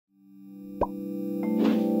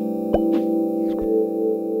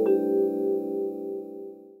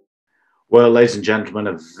Well, ladies and gentlemen,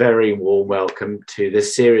 a very warm welcome to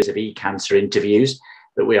this series of e-cancer interviews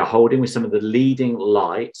that we are holding with some of the leading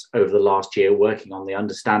lights over the last year working on the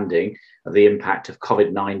understanding of the impact of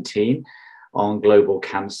COVID-19 on global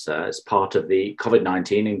cancer as part of the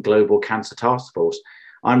COVID-19 and Global Cancer Task Force.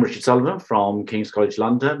 I'm Richard Sullivan from King's College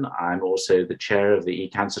London. I'm also the chair of the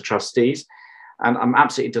e-cancer trustees. And I'm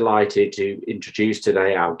absolutely delighted to introduce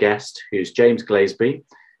today our guest, who's James Glasbey,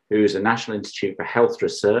 who's a National Institute for Health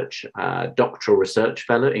Research, doctoral research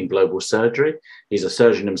fellow in global surgery. He's a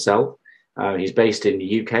surgeon himself. He's based in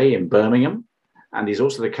the UK, in Birmingham, and he's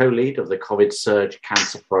also the co-lead of the COVID Surge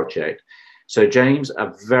Cancer Project. So James,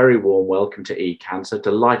 a very warm welcome to eCancer.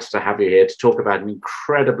 Delighted to have you here to talk about an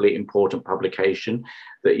incredibly important publication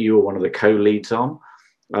that you were one of the co-leads on.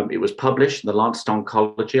 It was published in the Lancet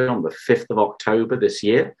Oncology on the 5th of October this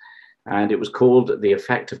year, and it was called The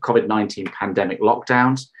Effect of COVID-19 Pandemic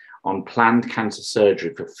Lockdowns on Planned Cancer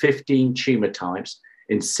Surgery for 15 tumour types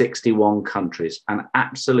in 61 countries. An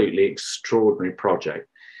absolutely extraordinary project.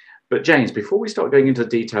 But James, before we start going into the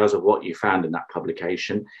details of what you found in that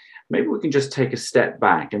publication, maybe we can just take a step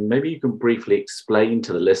back and maybe you can briefly explain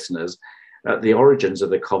to the listeners the origins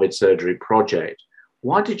of the COVID surgery project.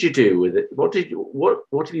 What did you do with it? What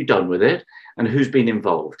have you done with it, and who's been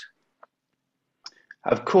involved?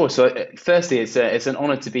 Of course. So firstly, it's an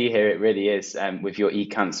honour to be here. It really is, with your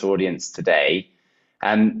eCancer audience today.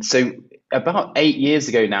 So about 8 years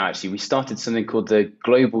ago now, actually, we started something called the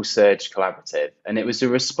Global Surge Collaborative, and it was a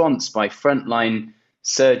response by frontline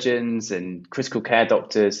surgeons and critical care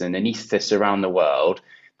doctors and anaesthetists around the world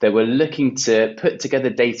that were looking to put together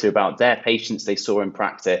data about their patients they saw in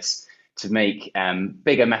practice to make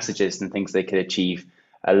bigger messages than things they could achieve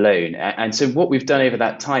alone. And so what we've done over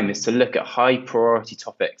that time is to look at high priority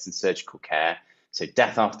topics in surgical care, so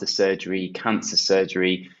death after surgery, cancer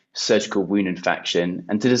surgery, surgical wound infection,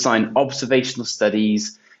 and to design observational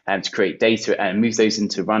studies and to create data and move those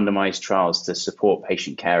into randomized trials to support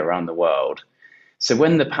patient care around the world. So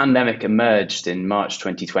when the pandemic emerged in March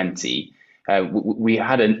 2020, we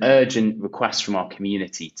had an urgent request from our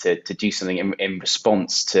community to do something in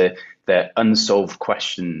response to the unsolved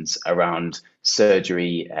questions around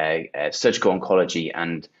surgery, surgical oncology,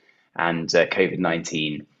 and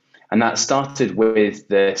COVID-19. And that started with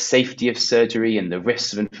the safety of surgery and the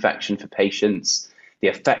risks of infection for patients, the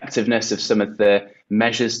effectiveness of some of the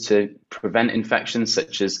measures to prevent infections,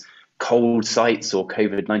 such as cold sites or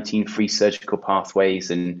COVID-19 free surgical pathways,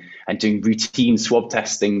 and doing routine swab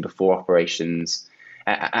testing before operations.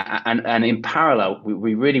 And in parallel,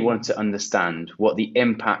 we really wanted to understand what the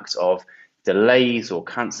impact of delays or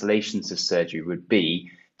cancellations of surgery would be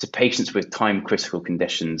to patients with time critical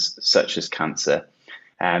conditions such as cancer.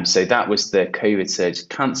 So that was the COVID Surge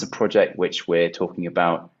Cancer Project, which we're talking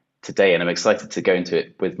about today, and I'm excited to go into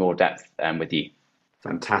it with more depth with you.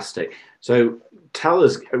 Fantastic. So tell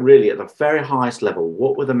us really at the very highest level,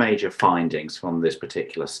 what were the major findings from this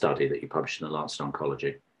particular study that you published in the Lancet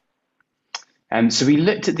Oncology? So we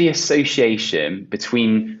looked at the association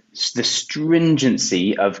between the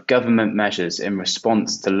stringency of government measures in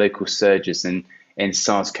response to local surges in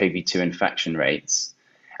SARS-CoV-2 infection rates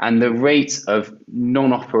and the rate of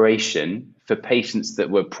non-operation for patients that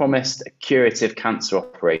were promised a curative cancer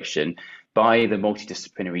operation by the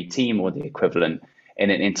multidisciplinary team or the equivalent in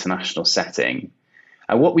an international setting.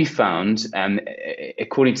 And what we found,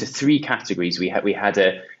 according to three categories, we had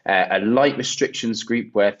a light restrictions group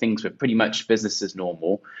where things were pretty much business as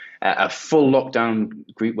normal, a full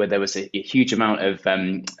lockdown group where there was a huge amount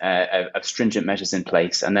of stringent measures in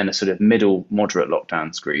place, and then a sort of middle moderate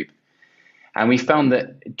lockdowns group. And we found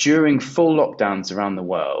that during full lockdowns around the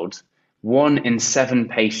world, 1 in 7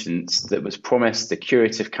 patients that was promised a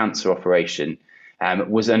curative cancer operation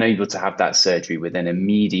was unable to have that surgery within a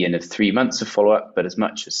median of 3 months of follow-up, but as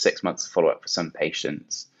much as 6 months of follow-up for some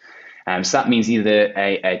patients. So that means either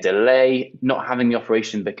a delay, not having the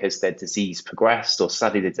operation because their disease progressed, or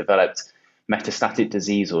sadly they developed metastatic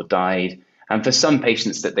disease or died. And for some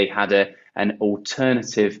patients that they had an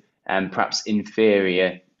alternative and perhaps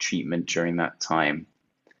inferior treatment during that time.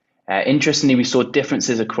 Interestingly, we saw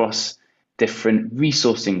differences across different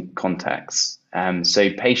resourcing contexts. So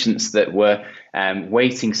patients that were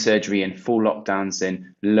waiting surgery in full lockdowns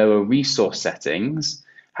in lower resource settings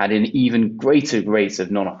had an even greater rate of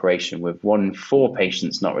non-operation, with 1 in 4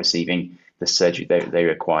 patients not receiving the surgery they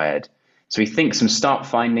required. So we think some stark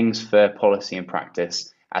findings for policy and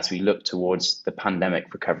practice as we look towards the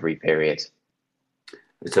pandemic recovery period.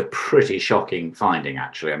 It's a pretty shocking finding,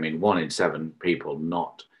 actually. I mean, 1 in 7 people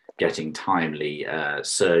not getting timely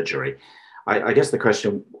surgery. I guess the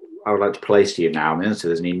question, I would like to place to you now, I mean, so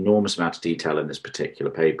there's an enormous amount of detail in this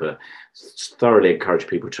particular paper. Thoroughly encourage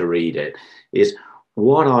people to read it. Is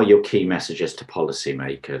what are your key messages to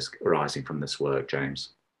policymakers arising from this work, James?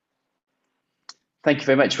 Thank you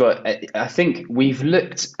very much. Well, I think we've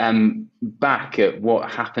looked back at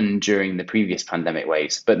what happened during the previous pandemic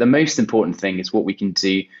waves, but the most important thing is what we can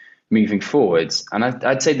do moving forwards. And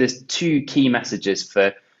I'd say there's two key messages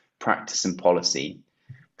for practice and policy.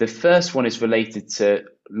 The first one is related to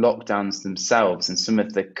lockdowns themselves and some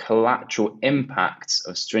of the collateral impacts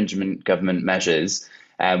of stringent government measures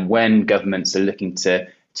when governments are looking to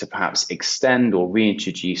perhaps extend or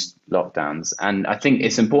reintroduce lockdowns. And I think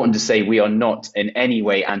it's important to say we are not in any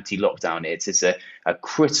way anti-lockdown. It is a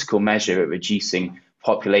critical measure at reducing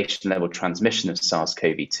population level transmission of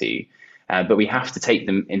SARS-CoV-2. But we have to take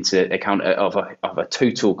them into account of a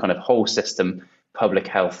total kind of whole system public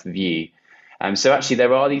health view. So actually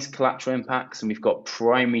there are these collateral impacts, and we've got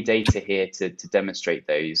primary data here to demonstrate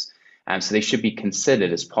those. So they should be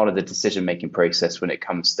considered as part of the decision-making process when it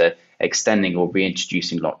comes to extending or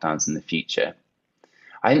reintroducing lockdowns in the future.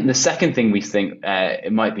 I think the second thing we think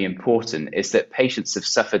it might be important is that patients have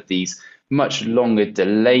suffered these much longer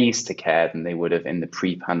delays to care than they would have in the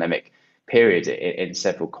pre-pandemic period in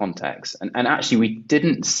several contexts. And actually we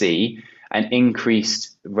didn't see an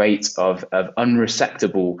increased rate of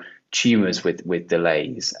unresectable tumours with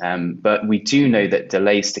delays. But we do know that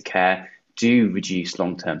delays to care do reduce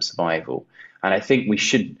long-term survival. And I think we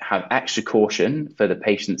should have extra caution for the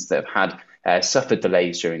patients that have had suffered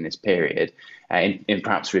delays during this period in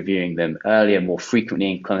perhaps reviewing them earlier, more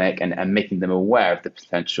frequently in clinic and making them aware of the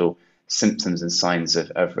potential symptoms and signs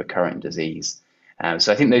of recurrent disease.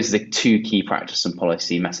 So I think those are the two key practice and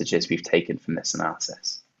policy messages we've taken from this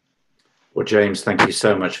analysis. Well, James, thank you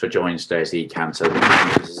so much for joining today's eCancer.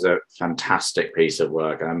 This is a fantastic piece of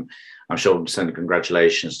work. I'm sure I'll send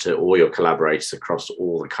congratulations to all your collaborators across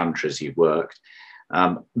all the countries you've worked.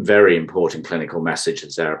 Very important clinical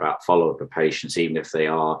messages there about follow-up of patients, even if they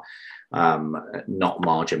are not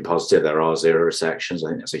margin positive, there are zero resections.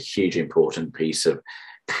 I think that's a huge important piece of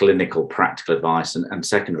clinical practical advice. And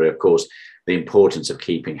secondary, of course, the importance of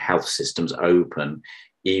keeping health systems open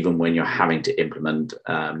even when you're having to implement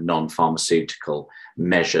non-pharmaceutical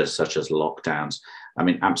measures such as lockdowns. I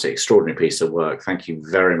mean, absolutely extraordinary piece of work. Thank you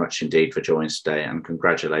very much indeed for joining us today, and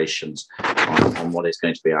congratulations on what is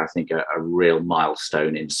going to be, I think, a real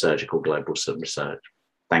milestone in surgical global research.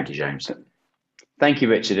 Thank you, James. Thank you,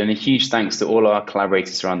 Richard, and a huge thanks to all our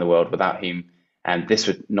collaborators around the world without whom this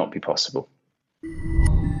would not be possible.